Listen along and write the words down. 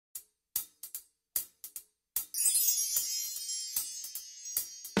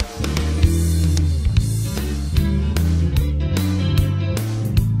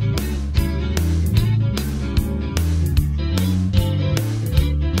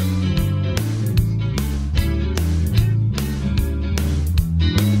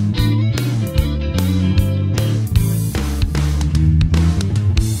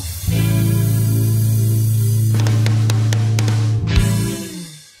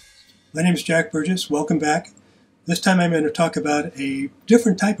My name is Jack Burgess. Welcome back. This time I'm going to talk about a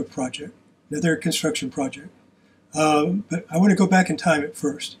different type of project, another construction project. But I want to go back in time at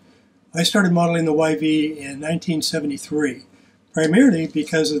first. I started modeling the YV in 1973, primarily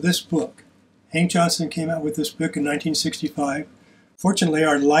because of this book. Hank Johnson came out with this book in 1965. Fortunately,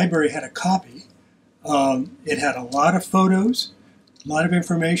 our library had a copy. It had a lot of photos, a lot of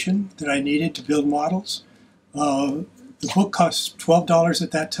information that I needed to build models. The book cost $12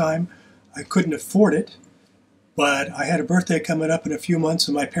 at that time. I couldn't afford it, but I had a birthday coming up in a few months,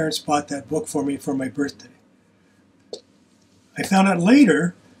 and my parents bought that book for me for my birthday. I found out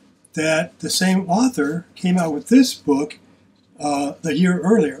later that the same author came out with this book the year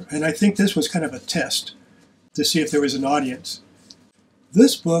earlier, and I think this was kind of a test to see if there was an audience.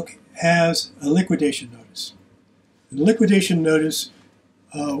 This book has a liquidation notice. The liquidation notice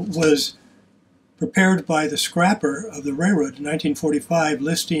was prepared by the scrapper of the railroad in 1945,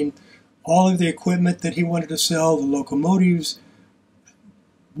 listing all of the equipment that he wanted to sell, the locomotives,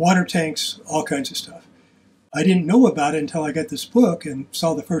 water tanks, all kinds of stuff. I didn't know about it until I got this book and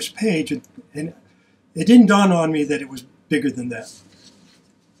saw the first page, and it didn't dawn on me that it was bigger than that.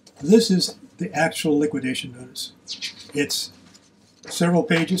 This is the actual liquidation notice. It's several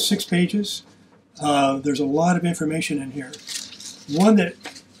pages, 6 pages. There's a lot of information in here. One that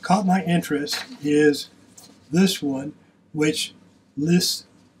caught my interest is this one, which lists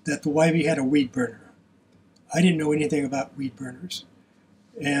that the YV had a weed burner. I didn't know anything about weed burners.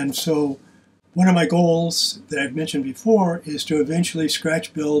 And so one of my goals that I've mentioned before is to eventually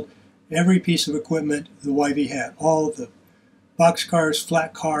scratch build every piece of equipment the YV had, all of the box cars,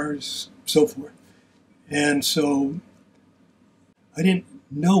 flat cars, so forth. And so I didn't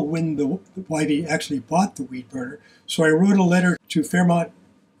know when the YV actually bought the weed burner, so I wrote a letter to Fairmont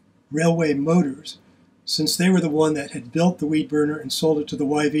Railway Motors, since they were the one that had built the weed burner and sold it to the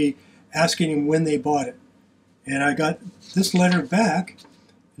YV, asking him when they bought it. And I got this letter back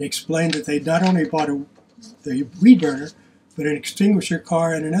and explained that they not only bought the weed burner, but an extinguisher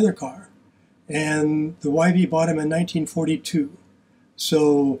car and another car. And the YV bought them in 1942.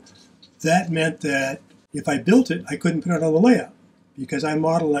 So that meant that if I built it, I couldn't put it on the layout because I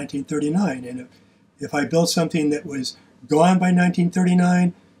modeled 1939. And if I built something that was gone by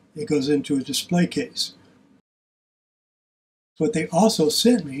 1939, it goes into a display case. What they also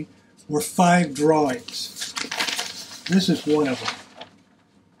sent me were 5 drawings. This is one of them.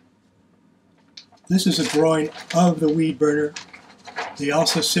 This is a drawing of the weed burner. They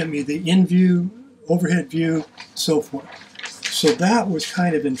also sent me the in-view, overhead view, so forth. So that was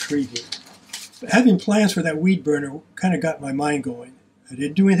kind of intriguing. Having plans for that weed burner kind of got my mind going. I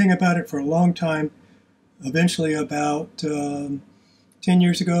didn't do anything about it for a long time. Eventually, about 10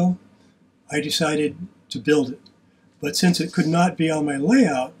 years ago, I decided to build it. But since it could not be on my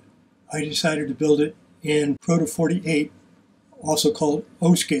layout, I decided to build it in Proto 48, also called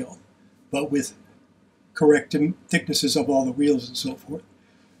O-scale, but with correct thicknesses of all the wheels and so forth.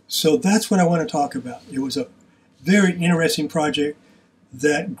 So that's what I want to talk about. It was a very interesting project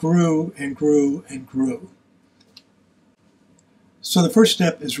that grew and grew and grew. So the first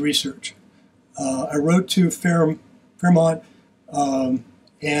step is research. I wrote to Fairmont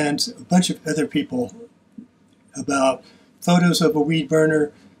and a bunch of other people about photos of a weed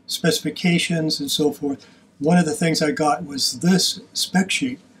burner, specifications, and so forth. One of the things I got was this spec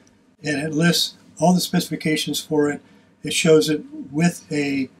sheet, and it lists all the specifications for it. It shows it with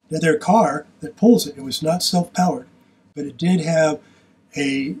another car that pulls it. It was not self-powered, but it did have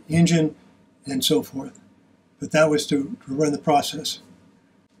a engine and so forth. But that was to run the process.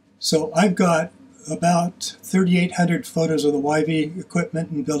 So I've got about 3,800 photos of the YV equipment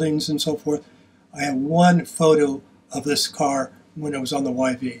and buildings and so forth. I have one photo of this car when it was on the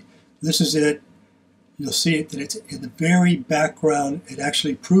YV. This is it. You'll see it that it's in the very background. It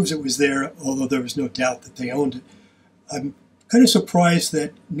actually proves it was there, although there was no doubt that they owned it. I'm kind of surprised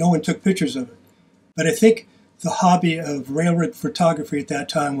that no one took pictures of it. But I think the hobby of railroad photography at that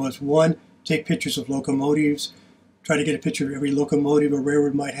time was, one, take pictures of locomotives, try to get a picture of every locomotive a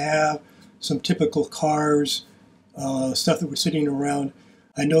railroad might have, some typical cars, stuff that was sitting around.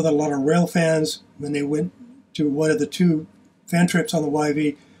 I know that a lot of rail fans, when they went to one of the 2 fan trips on the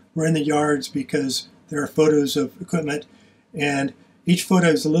YV, were in the yards because there are photos of equipment, and each photo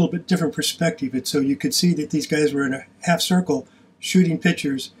is a little bit different perspective. And so you could see that these guys were in a half circle shooting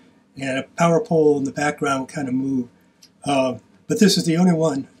pictures, and a power pole in the background would kind of move. But this is the only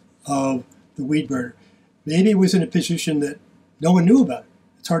one of the weed burner. Maybe it was in a position that no one knew about it.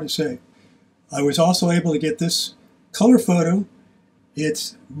 It's hard to say. I was also able to get this color photo.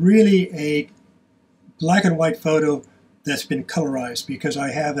 It's really a black and white photo that's been colorized because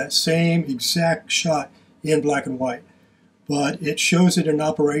I have that same exact shot in black and white. But it shows it in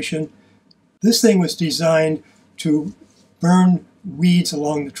operation. This thing was designed to burn weeds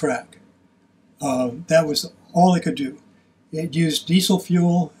along the track. That was all it could do. It used diesel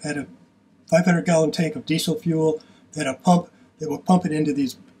fuel, had a 500-gallon tank of diesel fuel, had a pump that would pump it into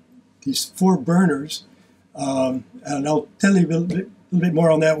these 4 burners. And I'll tell you a little bit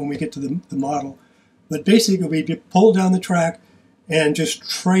more on that when we get to the model. But basically, we'd be pulled down the track and just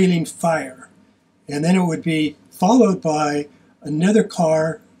trailing fire. And then it would be followed by another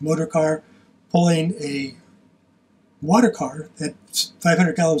car, motor car, pulling a water car, that's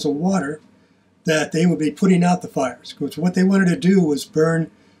 500 gallons of water, that they would be putting out the fires. Because what they wanted to do was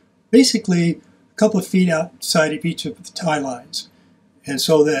burn basically a couple of feet outside of each of the tie lines. And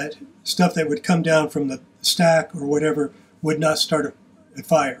so that stuff that would come down from the stack or whatever would not start a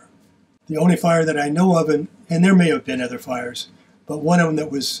fire. The only fire that I know of, and there may have been other fires, but one of them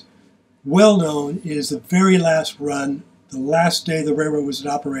that was well known is the very last run, the last day the railroad was in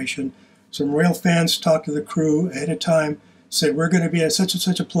operation. Some rail fans talked to the crew ahead of time, said, we're going to be at such and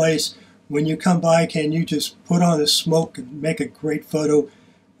such a place. When you come by, can you just put on the smoke and make a great photo?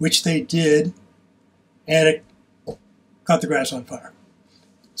 Which they did, and it caught the grass on fire.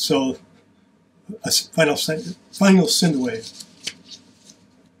 So, a final synthwave.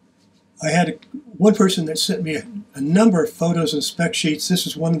 I had one person that sent me a number of photos and spec sheets. This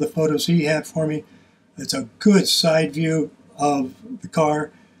is one of the photos he had for me. It's a good side view of the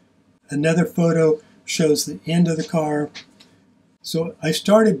car. Another photo shows the end of the car. So I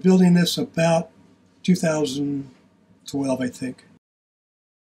started building this about 2012, I think.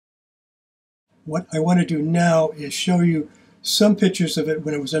 What I want to do now is show you some pictures of it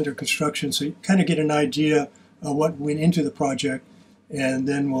when it was under construction, so you kind of get an idea of what went into the project, and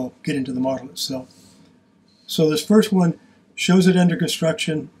then we'll get into the model itself. So this first one shows it under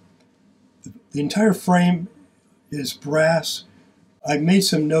construction. The entire frame is brass. I made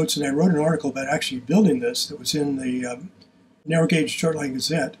some notes and I wrote an article about actually building this that was in the Narrow Gauge Short Line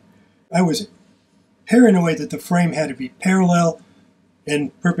Gazette. I was paranoid that the frame had to be parallel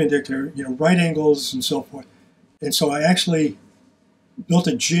and perpendicular, right angles and so forth. And so I actually built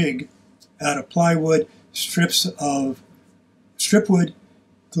a jig out of plywood, strips of stripwood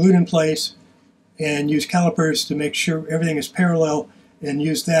glued in place, and used calipers to make sure everything is parallel, and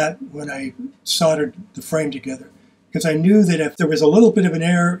used that when I soldered the frame together. Because I knew that if there was a little bit of an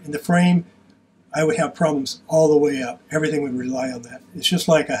error in the frame, I would have problems all the way up. Everything would rely on that. It's just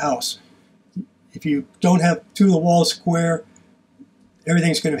like a house. If you don't have 2 of the walls square,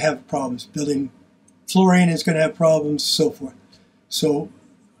 everything's going to have problems. Building flooring is going to have problems, so forth. So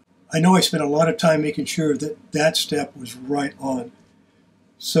I know I spent a lot of time making sure that that step was right on.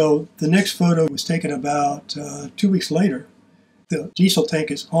 So the next photo was taken about 2 weeks later. The diesel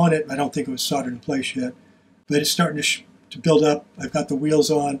tank is on it. I don't think it was soldered in place yet, but it's starting to build up. I've got the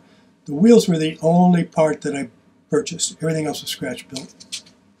wheels on. The wheels were the only part that I purchased. Everything else was scratch built.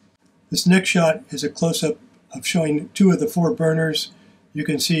 This next shot is a close-up of showing 2 of the 4 burners. You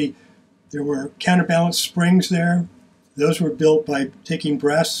can see there were counterbalance springs there. Those were built by taking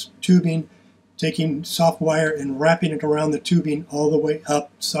brass tubing, taking soft wire and wrapping it around the tubing all the way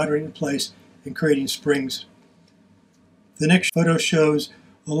up, soldering it in place, and creating springs. The next photo shows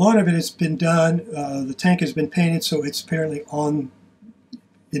a lot of it has been done. The tank has been painted, so it's apparently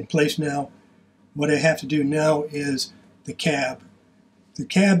in place now. What I have to do now is the cab. The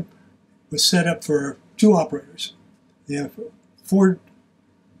cab was set up for 2 operators. They have 4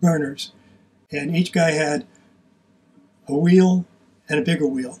 burners, and each guy had a wheel and a bigger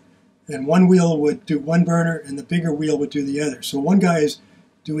wheel. And one wheel would do one burner, and the bigger wheel would do the other. So one guy is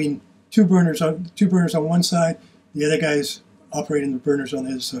doing two burners on one side, the other guy is operating the burners on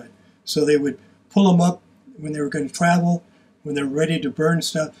the other side. So they would pull them up when they were going to travel. When they're ready to burn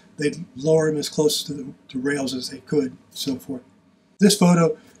stuff, they'd lower them as close to the rails as they could, so forth. This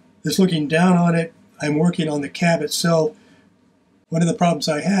photo is looking down on it. I'm working on the cab itself. One of the problems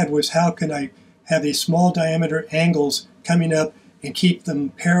I had was how can I have these small diameter angles coming up and keep them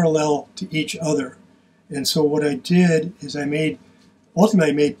parallel to each other. And so what I did is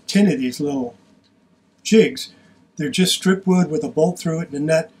ultimately I made 10 of these little jigs. They're just strip wood with a bolt through it and a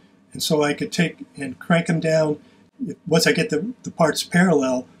nut, and so I could take and crank them down. Once I get the parts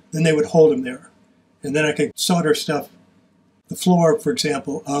parallel, then they would hold them there. And then I could solder stuff, the floor, for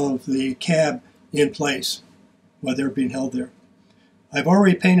example, of the cab in place while they're being held there. I've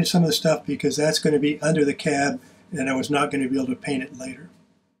already painted some of the stuff because that's going to be under the cab, and I was not going to be able to paint it later.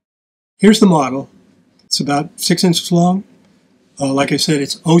 Here's the model. It's about 6 inches long. Like I said,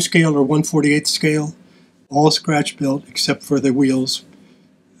 it's O scale or 1/48 scale. all scratch built except for the wheels.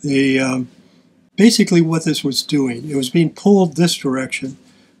 Basically what this was doing, it was being pulled this direction.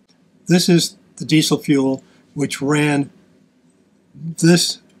 This is the diesel fuel which ran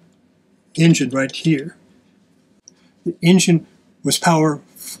this engine right here. The engine was power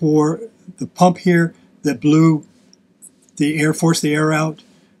for the pump here that blew the air, forced the air out,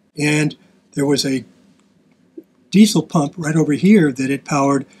 and there was a diesel pump right over here that it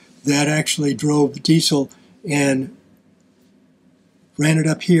powered that actually drove the diesel and ran it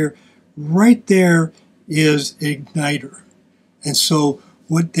up here. Right there is an igniter. And so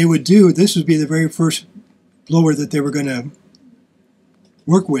what they would do, this would be the very first blower that they were going to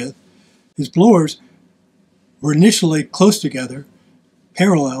work with. His blowers were initially close together,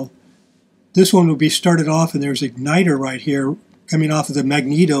 parallel. This one would be started off and there's an igniter right here coming off of the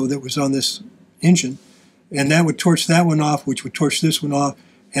magneto that was on this engine. And that would torch that one off, which would torch this one off,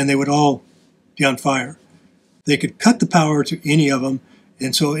 and they would all be on fire. They could cut the power to any of them,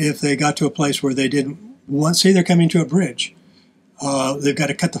 and so if they got to a place where they didn't want, say they're coming to a bridge, they've got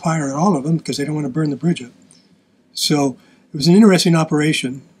to cut the fire on all of them because they don't want to burn the bridge up. So it was an interesting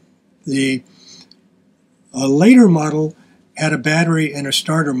operation. The later model had a battery and a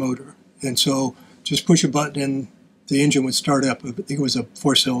starter motor, and so just push a button and the engine would start up. I think it was a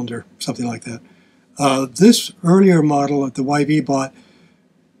 4-cylinder, something like that. This earlier model that the YV bought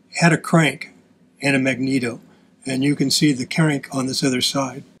had a crank and a magneto, and you can see the crank on this other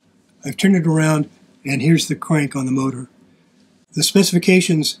side. I've turned it around, and here's the crank on the motor. The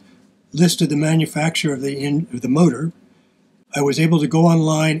specifications listed the manufacturer of the motor. I was able to go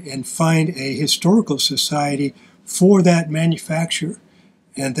online and find a historical society for that manufacturer,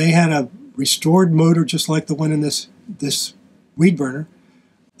 and they had a restored motor just like the one in this weed burner.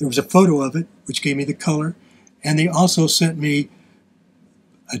 There was a photo of it, which gave me the color, and they also sent me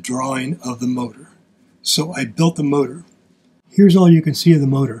a drawing of the motor. So I built the motor. Here's all you can see of the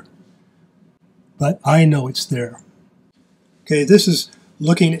motor, but I know it's there. Okay, this is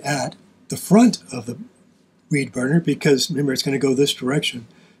looking at the front of the weed burner because, remember, it's going to go this direction.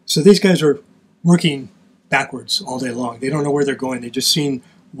 So these guys are working backwards all day long. They don't know where they're going. They've just seen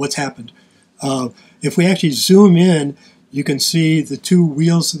what's happened. If we actually zoom in, you can see the two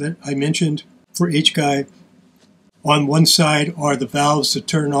wheels that I mentioned for each guy. On one side are the valves that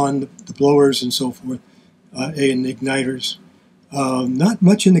turn on the blowers and so forth, and igniters. Not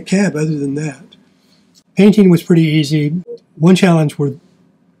much in the cab other than that. Painting was pretty easy. One challenge were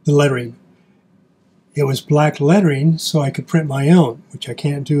the lettering. It was black lettering, so I could print my own, which I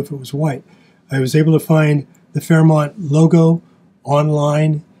can't do if it was white. I was able to find the Fairmont logo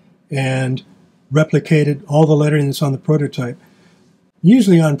online and replicated all the lettering that's on the prototype.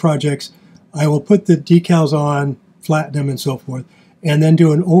 Usually on projects, I will put the decals on, flatten them and so forth, and then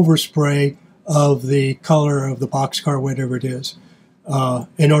do an overspray of the color of the boxcar, whatever it is,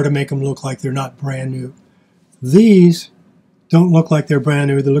 in order to make them look like they're not brand new. These don't look like they're brand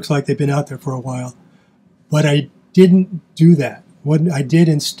new. They look like they've been out there for a while. But I didn't do that. What I did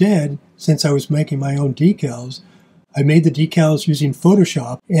instead, since I was making my own decals, I made the decals using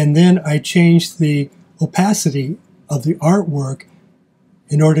Photoshop, and then I changed the opacity of the artwork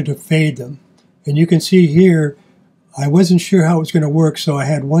in order to fade them. And you can see here, I wasn't sure how it was going to work, so I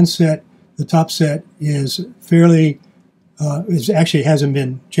had one set. The top set is fairly, it actually hasn't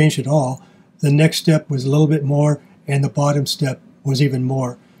been changed at all. The next step was a little bit more, and the bottom step was even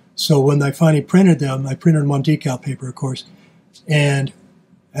more. So when I finally printed them, I printed them on decal paper, of course, and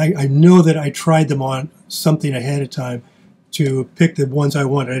I know that I tried them on something ahead of time to pick the ones I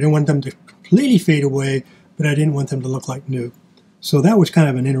wanted. I didn't want them to completely fade away, but I didn't want them to look like new. So that was kind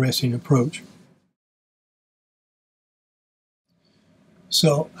of an interesting approach.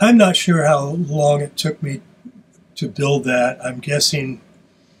 So I'm not sure how long it took me to build that. I'm guessing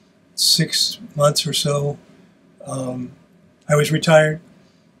 6 months or so. I was retired,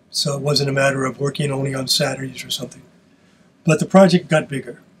 so it wasn't a matter of working only on Saturdays or something. But the project got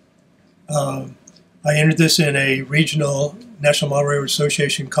bigger. I entered this in a regional National Model Railroad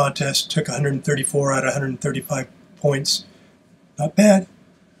Association contest, took 134 out of 135 points. Not bad,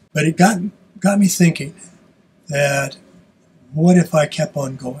 but it got me thinking that what if I kept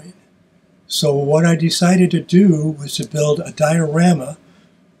on going? So what I decided to do was to build a diorama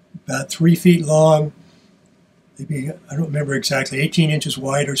about 3 feet long, maybe, I don't remember exactly, 18 inches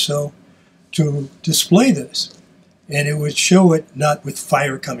wide or so, to display this. And it would show it not with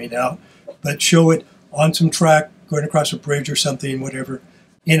fire coming out, but show it on some track, going across a bridge or something, whatever,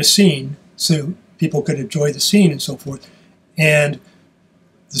 in a scene, so people could enjoy the scene and so forth. And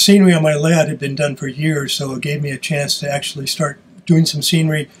the scenery on my layout had been done for years, so it gave me a chance to actually start doing some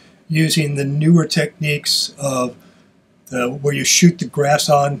scenery using the newer techniques of where you shoot the grass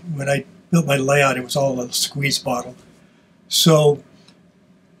on. When I built my layout, it was all a squeeze bottle. So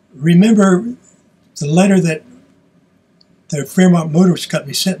remember the letter that the Fairmont Motors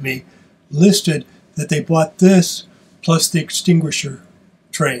Company sent me listed that they bought this plus the extinguisher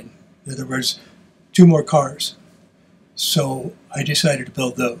train. In other words, 2 more cars. So I decided to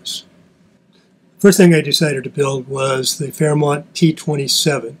build those. First thing I decided to build was the Fairmont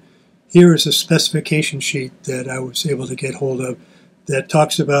T27. Here is a specification sheet that I was able to get hold of that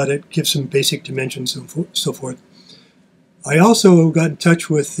talks about it, gives some basic dimensions and so forth. I also got in touch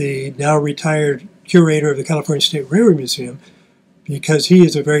with the now retired curator of the California State Railroad Museum because he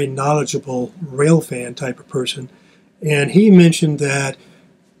is a very knowledgeable rail fan type of person. And he mentioned that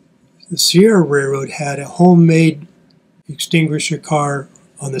the Sierra Railroad had a homemade extinguisher car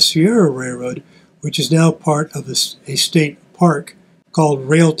on the Sierra Railroad, which is now part of a state park called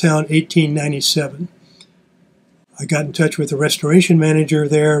Railtown 1897. I got in touch with the restoration manager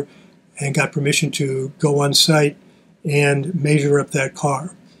there and got permission to go on site and measure up that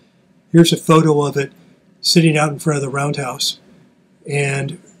car. Here's a photo of it sitting out in front of the roundhouse.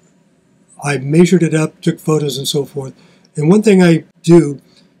 And I measured it up, took photos and so forth. And one thing I do,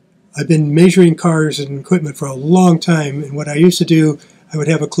 I've been measuring cars and equipment for a long time. And what I used to do, I would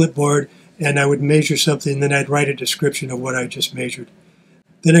have a clipboard and I would measure something, then I'd write a description of what I just measured.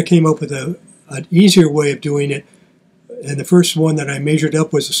 Then I came up with an easier way of doing it. And the first one that I measured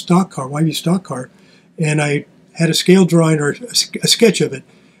up was a stock car, YB stock car. And I had a scale drawing or a sketch of it.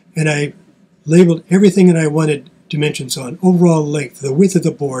 And I labeled everything that I wanted dimensions on: overall length, the width of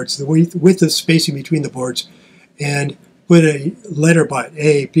the boards, the width of spacing between the boards, and put a letter by it,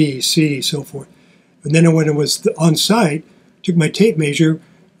 A, B, C, so forth. And then when it was on site, took my tape measure,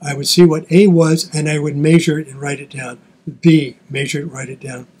 I would see what A was, and I would measure it and write it down. B, measure it, write it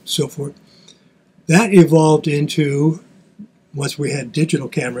down, so forth. That evolved into, once we had digital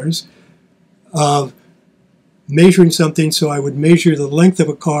cameras, of measuring something. So I would measure the length of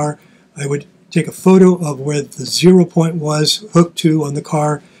a car. I would take a photo of where the 0 point was hooked to on the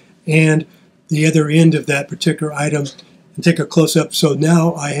car and the other end of that particular item and take a close-up. So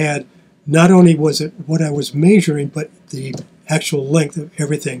now I had, not only was it what I was measuring, but the actual length of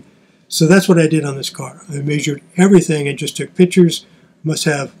everything. So that's what I did on this car. I measured everything and just took pictures. Must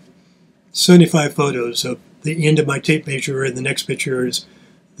have 75 photos of the end of my tape measure, and the next picture is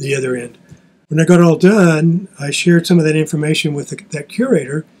the other end. When I got all done, I shared some of that information with that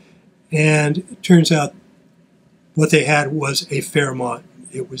curator, and it turns out what they had was a Fairmont.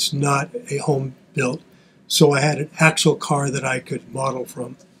 It was not a home built. So I had an actual car that I could model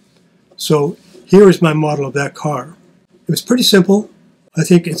from. So here is my model of that car. It was pretty simple. I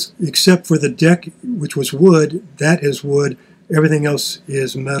think it's, except for the deck, which was wood, that is wood. Everything else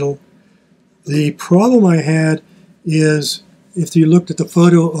is metal. The problem I had is, if you looked at the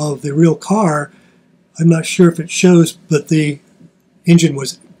photo of the real car, I'm not sure if it shows, but the engine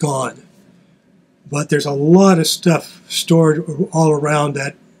was gone. But there's a lot of stuff stored all around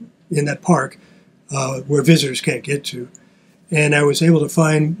that, in that park, where visitors can't get to. And I was able to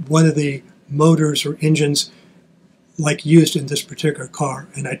find one of the motors or engines like used in this particular car.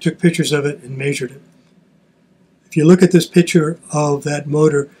 And I took pictures of it and measured it. If you look at this picture of that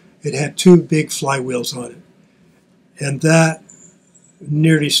motor, it had 2 big flywheels on it. And that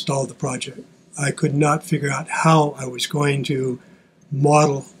nearly stalled the project. I could not figure out how I was going to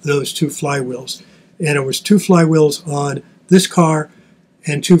model those 2 flywheels. And it was 2 flywheels on this car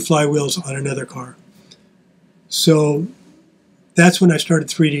and 2 flywheels on another car. So that's when I started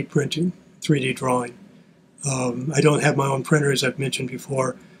 3D printing, 3D drawing. I don't have my own printer, as I've mentioned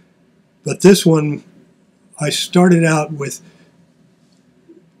before, but this one, I started out with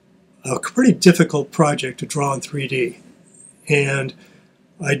a pretty difficult project to draw in 3D, and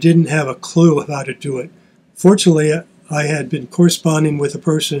I didn't have a clue of how to do it. Fortunately, I had been corresponding with a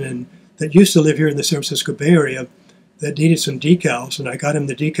person that used to live here in the San Francisco Bay Area that needed some decals, and I got him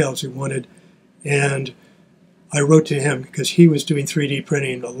the decals he wanted, and I wrote to him because he was doing 3D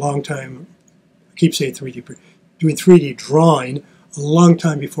printing a long time. I keep saying 3D printing, doing 3D drawing a long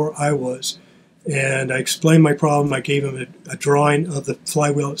time before I was. And I explained my problem. I gave him a drawing of the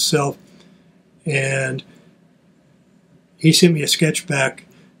flywheel itself, and he sent me a sketch back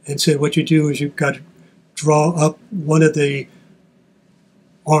and said, what you do is you've got to draw up one of the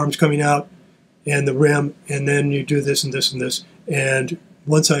arms coming out and the rim, and then you do this and this and this. And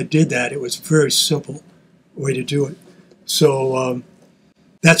once I did that, it was a very simple way to do it. So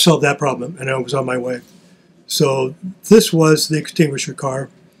that solved that problem, and I was on my way. So this was the extinguisher car.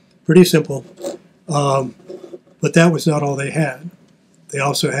 Pretty simple, but that was not all they had. they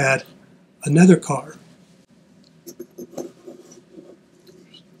also had another car.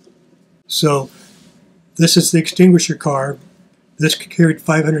 So this is the extinguisher car. This carried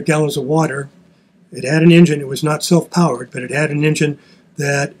 500 gallons of water. It had an engine. It was not self-powered, but it had an engine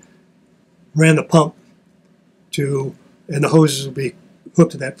that ran the pump and the hoses would be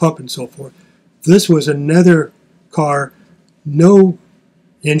hooked to that pump and so forth. This was another car, no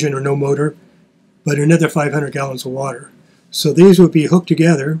engine or no motor, but another 500 gallons of water. So these would be hooked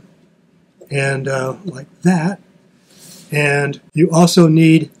together and like that. And you also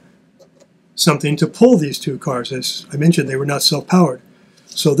need something to pull these two cars. As I mentioned, they were not self-powered.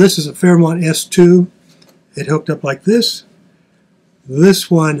 So this is a Fairmont S2. It hooked up like this.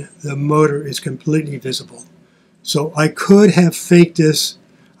 This one, the motor is completely visible. So I could have faked this.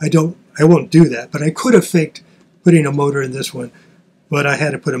 I won't do that, but I could have faked putting a motor in this one, but I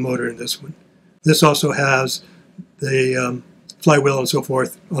had to put a motor in this one. This also has the flywheel and so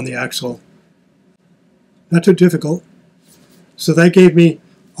forth on the axle. Not too difficult. So that gave me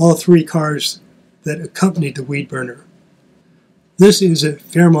all three cars that accompanied the weed burner. This is a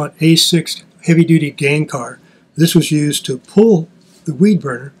Fairmont A6 heavy-duty gang car. This was used to pull the weed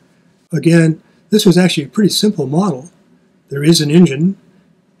burner. Again, this was actually a pretty simple model. There is an engine,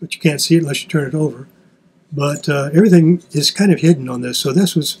 but you can't see it unless you turn it over. But everything is kind of hidden on this, so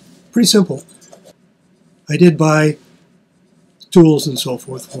this was pretty simple. I did buy tools and so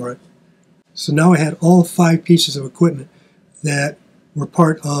forth for it. So now I had all 5 pieces of equipment that were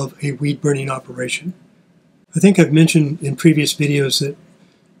part of a weed burning operation. I think I've mentioned in previous videos that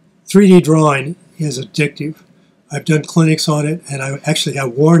 3D drawing is addictive. I've done clinics on it, and I actually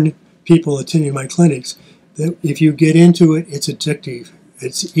have warned people attending my clinics that if you get into it, it's addictive.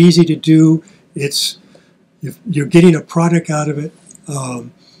 It's easy to do. You're getting a product out of it,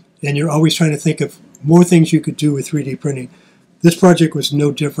 and you're always trying to think of more things you could do with 3D printing. This project was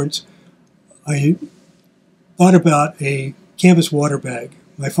no different. I thought about a canvas water bag.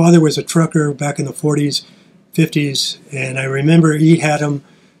 My father was a trucker back in the 40s, 50s, and I remember he had them.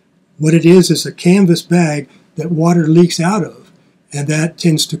 What it is a canvas bag that water leaks out of, and that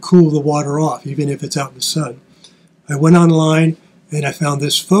tends to cool the water off, even if it's out in the sun. I went online and I found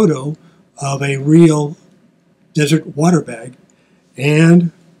this photo of a real desert water bag,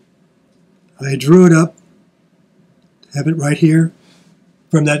 and I drew it up, have it right here.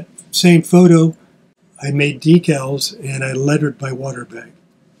 From that same photo, I made decals and I lettered my water bag.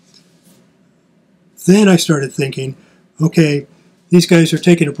 Then I started thinking, okay, these guys are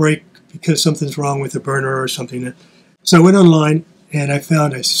taking a break because something's wrong with the burner or something. So I went online and I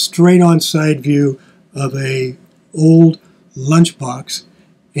found a straight-on side view of a old lunchbox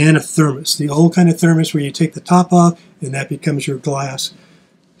and a thermos. The old kind of thermos where you take the top off and that becomes your glass.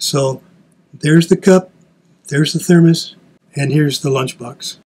 So there's the cup, there's the thermos, and here's the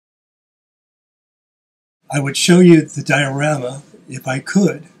lunchbox. I would show you the diorama if I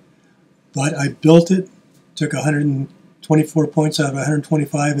could, but I built it, took 124 points out of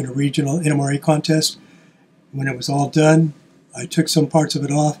 125 in a regional NMRA contest. When it was all done, I took some parts of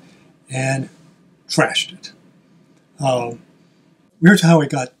it off and trashed it. Here's how I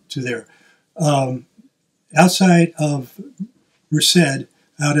got to there. Outside of Merced,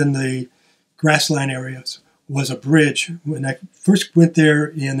 out in the grassland areas, was a bridge. When I first went there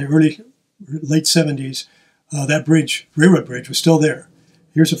in the late 70s, that bridge, railroad bridge, was still there.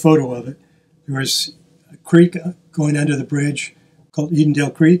 Here's a photo of it. There was a creek going under the bridge called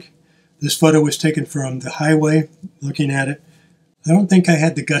Edendale Creek. This photo was taken from the highway, looking at it. I don't think I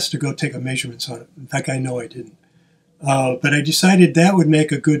had the guts to go take measurements on it. In fact, I know I didn't. But I decided that would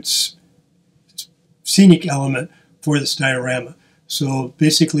make a good scenic element for this diorama. So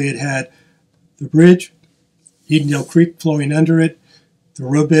basically it had the bridge, Edendale Creek flowing under it. The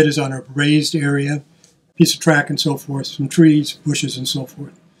roadbed is on a raised area, piece of track and so forth, some trees, bushes and so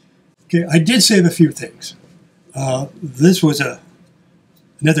forth. Okay, I did save a few things. This was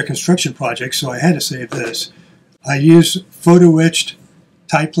another construction project, so I had to save this. I used photo etched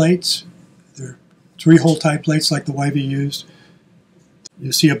tie plates. They're 3-hole tie plates like the YV used.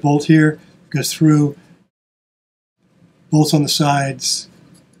 You see a bolt here, goes through, bolts on the sides.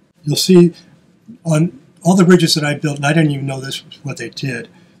 You'll see on all the bridges that I built, and I didn't even know this was what they did,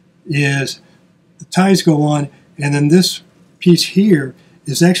 is the ties go on, and then this piece here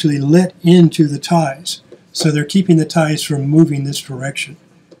is actually let into the ties. So they're keeping the ties from moving this direction.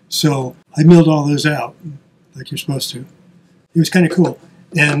 So I milled all those out like you're supposed to. It was kind of cool.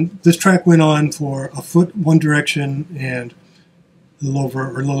 And this track went on for a foot one direction and a little over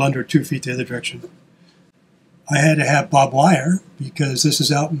or a little under 2 feet the other direction. I had to have barbed wire because this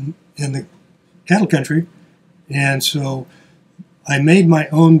is out in the cattle country, and so I made my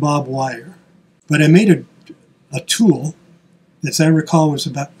own bob wire, but I made a tool that, as I recall, was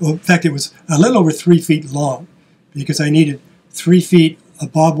about, well, in fact, it was a little over 3 feet long, because I needed 3 feet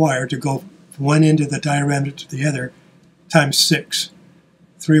of bob wire to go from one end of the diorama to the other, times 6.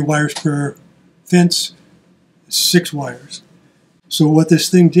 3 wires per fence, 6 wires. So what this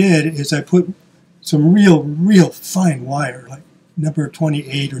thing did is I put some real fine wire, like number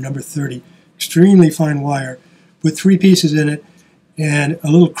 28 or number 30, extremely fine wire, put 3 pieces in it, and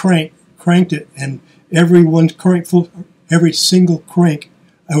a little crank, cranked it, and every single crank,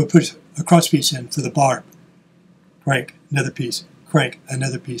 I would put a cross piece in for the barb. Crank, another piece, crank,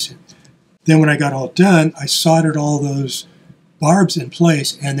 another piece in. Then when I got all done, I soldered all those barbs in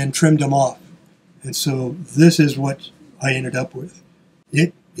place and then trimmed them off. And so this is what I ended up with.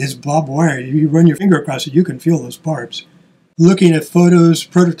 It is bob wire. You run your finger across it, you can feel those barbs. Looking at photos,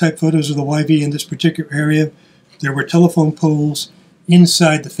 prototype photos of the YV in this particular area, there were telephone poles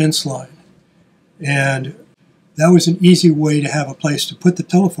inside the fence line. And that was an easy way to have a place to put the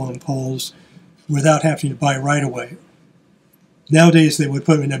telephone poles without having to buy right away. Nowadays they would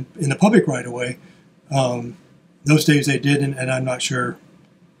put them in the public right away. Those days they didn't, and I'm not sure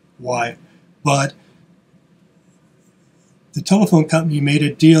why. But the telephone company made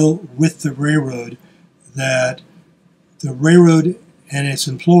a deal with the railroad that the railroad and its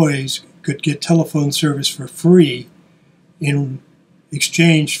employees could get telephone service for free in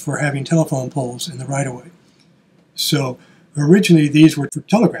exchange for having telephone poles in the right-of-way. So originally these were for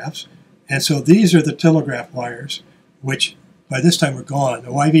telegraphs, and so these are the telegraph wires, which by this time were gone. The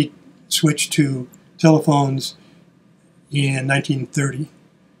YV switched to telephones in 1930,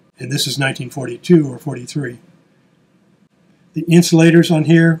 and this is 1942 or 43. The insulators on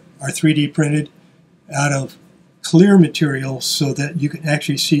here are 3D printed out of clear material so that you can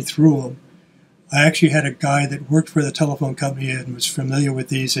actually see through them. I actually had a guy that worked for the telephone company and was familiar with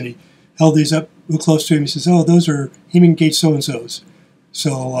these, and he held these up real close to him. He says, "Oh, those are Heming Gate so-and-sos."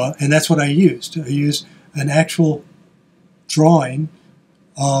 So, and that's what I used. I used an actual drawing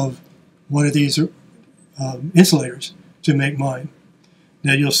of one of these insulators to make mine.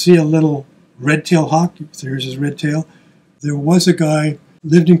 Now you'll see a little red-tailed hawk. There's his red tail. There was a guy,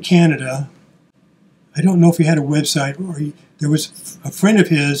 lived in Canada. I don't know if he had a website, or there was a friend of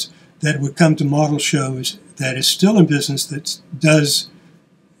his that would come to model shows that is still in business, that does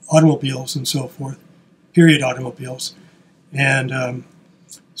automobiles and so forth, period automobiles. And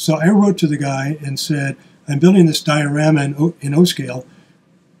so I wrote to the guy and said, "I'm building this diorama in O-scale.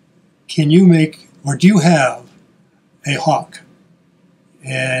 Can you make, or do you have a hawk?"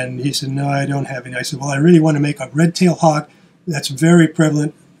 And he said, "No, I don't have any." I said, "Well, I really want to make a red-tailed hawk that's very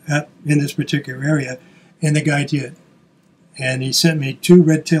prevalent in this particular area." And the guy did. And he sent me 2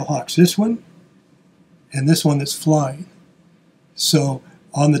 red-tailed hawks, this one and this one that's flying. So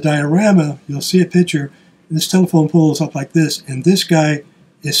on the diorama, you'll see a picture. This telephone pole is up like this, and this guy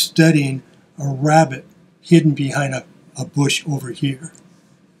is studying a rabbit hidden behind a bush over here.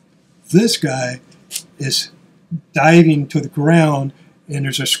 This guy is diving to the ground, and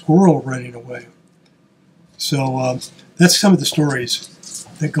there's a squirrel running away. So that's some of the stories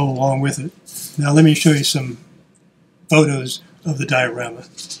that go along with it. Now let me show you some photos of the diorama.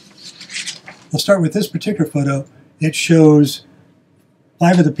 I'll start with this particular photo. It shows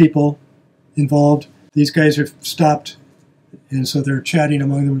 5 of the people involved. These guys are stopped, and so they're chatting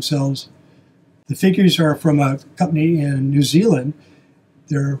among themselves. The figures are from a company in New Zealand.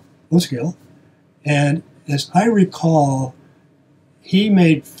 They're full-scale. And as I recall, he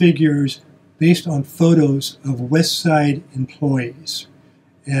made figures based on photos of West Side employees.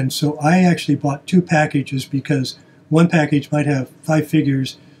 And so I actually bought 2 packages, because one package might have 5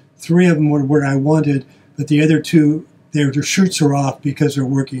 figures. 3 of them were where I wanted, but the other 2, their shirts are off because they're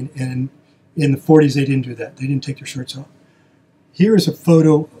working. And in the 40s, they didn't do that. They didn't take their shirts off. Here is a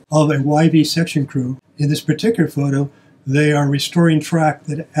photo of a YV section crew. In this particular photo, they are restoring track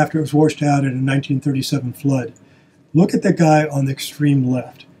that after it was washed out in a 1937 flood. Look at the guy on the extreme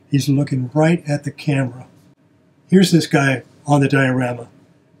left. He's looking right at the camera. Here's this guy on the diorama.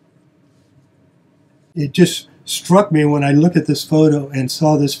 It just struck me when I looked at this photo and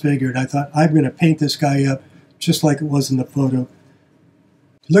saw this figure, and I thought, I'm going to paint this guy up just like it was in the photo.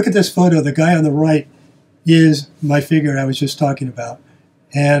 Look at this photo. The guy on the right is my figure I was just talking about,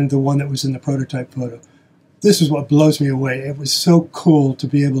 and the one that was in the prototype photo. This is what blows me away. It was so cool to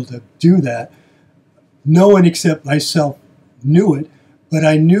be able to do that. No one except myself knew it, but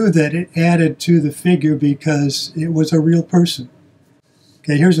I knew that it added to the figure because it was a real person.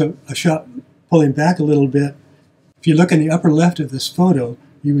 Okay, here's a shot pulling back a little bit. If you look in the upper left of this photo,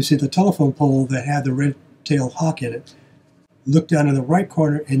 you would see the telephone pole that had the red-tailed hawk in it. look down in the right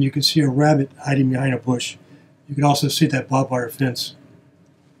corner and you can see a rabbit hiding behind a bush. You can also see that barbed wire fence.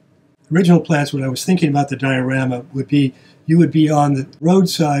 Original plans, when I was thinking about the diorama, would be you would be on the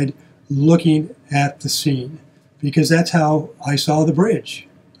roadside looking at the scene, because that's how I saw the bridge.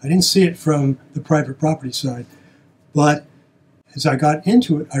 I didn't see it from the private property side, but as I got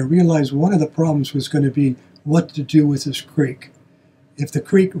into it, I realized one of the problems was going to be what to do with this creek. If the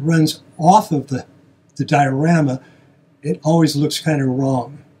creek runs off of the diorama, it always looks kind of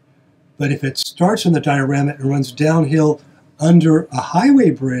wrong. But if it starts on the diorama and runs downhill under a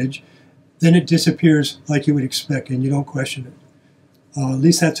highway bridge, then it disappears like you would expect and you don't question it. At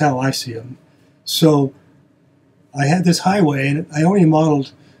least that's how I see them. So I had this highway, and I only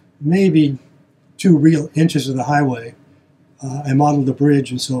modeled maybe 2 real inches of the highway. I modeled the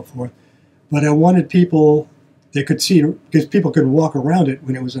bridge and so forth. But I wanted people that could see it, because people could walk around it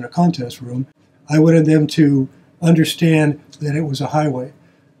when it was in a contest room. I wanted them to understand that it was a highway.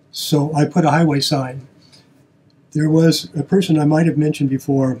 So I put a highway sign. There was a person I might have mentioned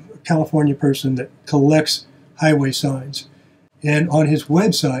before, a California person that collects highway signs. And on his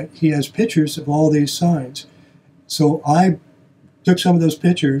website, he has pictures of all these signs. So I took some of those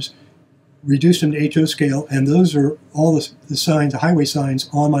pictures, reduced them to HO scale, and those are all the signs, the highway signs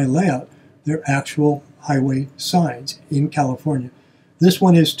on my layout. They're actual highway signs in California. This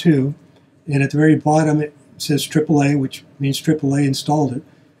one is too, and at the very bottom it says AAA, which means AAA installed it.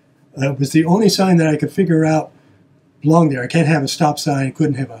 It was the only sign that I could figure out belonged there. I can't have a stop sign,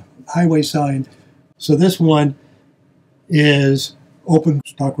 couldn't have a highway sign. So this one is open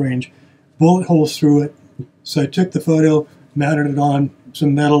stock range, bullet holes through it. So I took the photo, mounted it on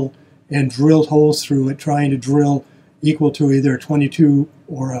some metal, and drilled holes through it, trying to drill equal to either a 22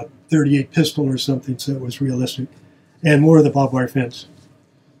 or a 38 pistol or something, so it was realistic. And more of the barbed wire fence.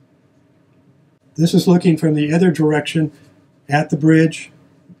 This is looking from the other direction at the bridge.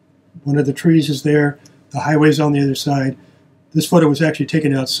 One of the trees is there. The highway's on the other side. This photo was actually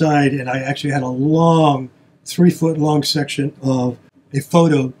taken outside, and I actually had a long, 3-foot long section of a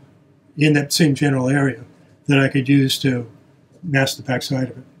photo in that same general area that I could use to mask the backside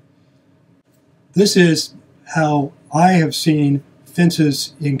of it. This is how I have seen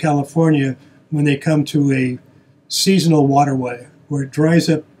fences in California when they come to a seasonal waterway, where it dries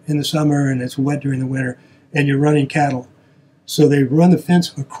up in the summer and it's wet during the winter, and you're running cattle. So they run the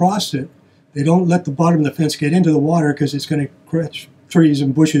fence across it. They don't let the bottom of the fence get into the water because it's going to catch trees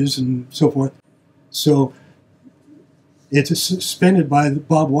and bushes and so forth. So it's suspended by the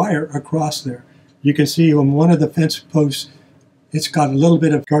barbed wire across there. You can see on one of the fence posts, it's got a little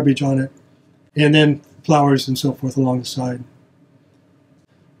bit of garbage on it, and then flowers and so forth along the side.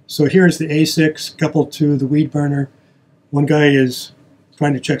 So here's the A6 coupled to the weed burner. One guy is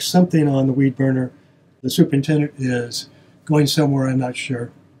trying to check something on the weed burner. The superintendent is going somewhere, I'm not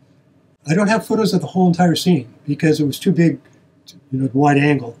sure. I don't have photos of the whole entire scene because it was too big, wide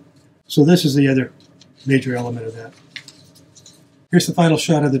angle. So this is the other major element of that. Here's the final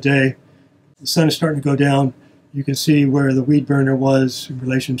shot of the day. The sun is starting to go down. You can see where the weed burner was in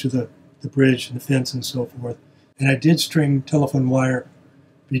relation to the bridge and the fence and so forth. And I did string telephone wire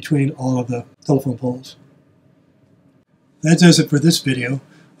between all of the telephone poles. That does it for this video.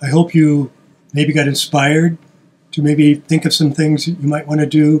 I hope you maybe got inspired to maybe think of some things you might want to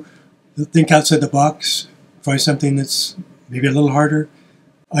do, think outside the box, try something that's maybe a little harder.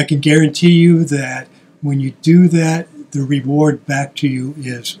 I can guarantee you that when you do that, the reward back to you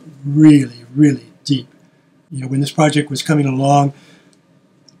is really, really deep. When this project was coming along,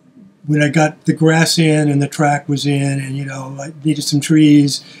 when I got the grass in and the track was in, and I needed some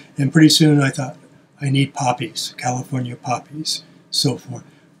trees, and pretty soon I thought, I need poppies, California poppies, so forth.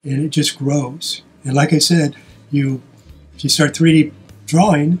 And it just grows. And like I said, you start 3D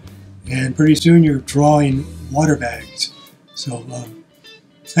drawing, and pretty soon you're drawing water bags. So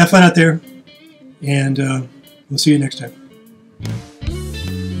have fun out there, and we'll see you next time.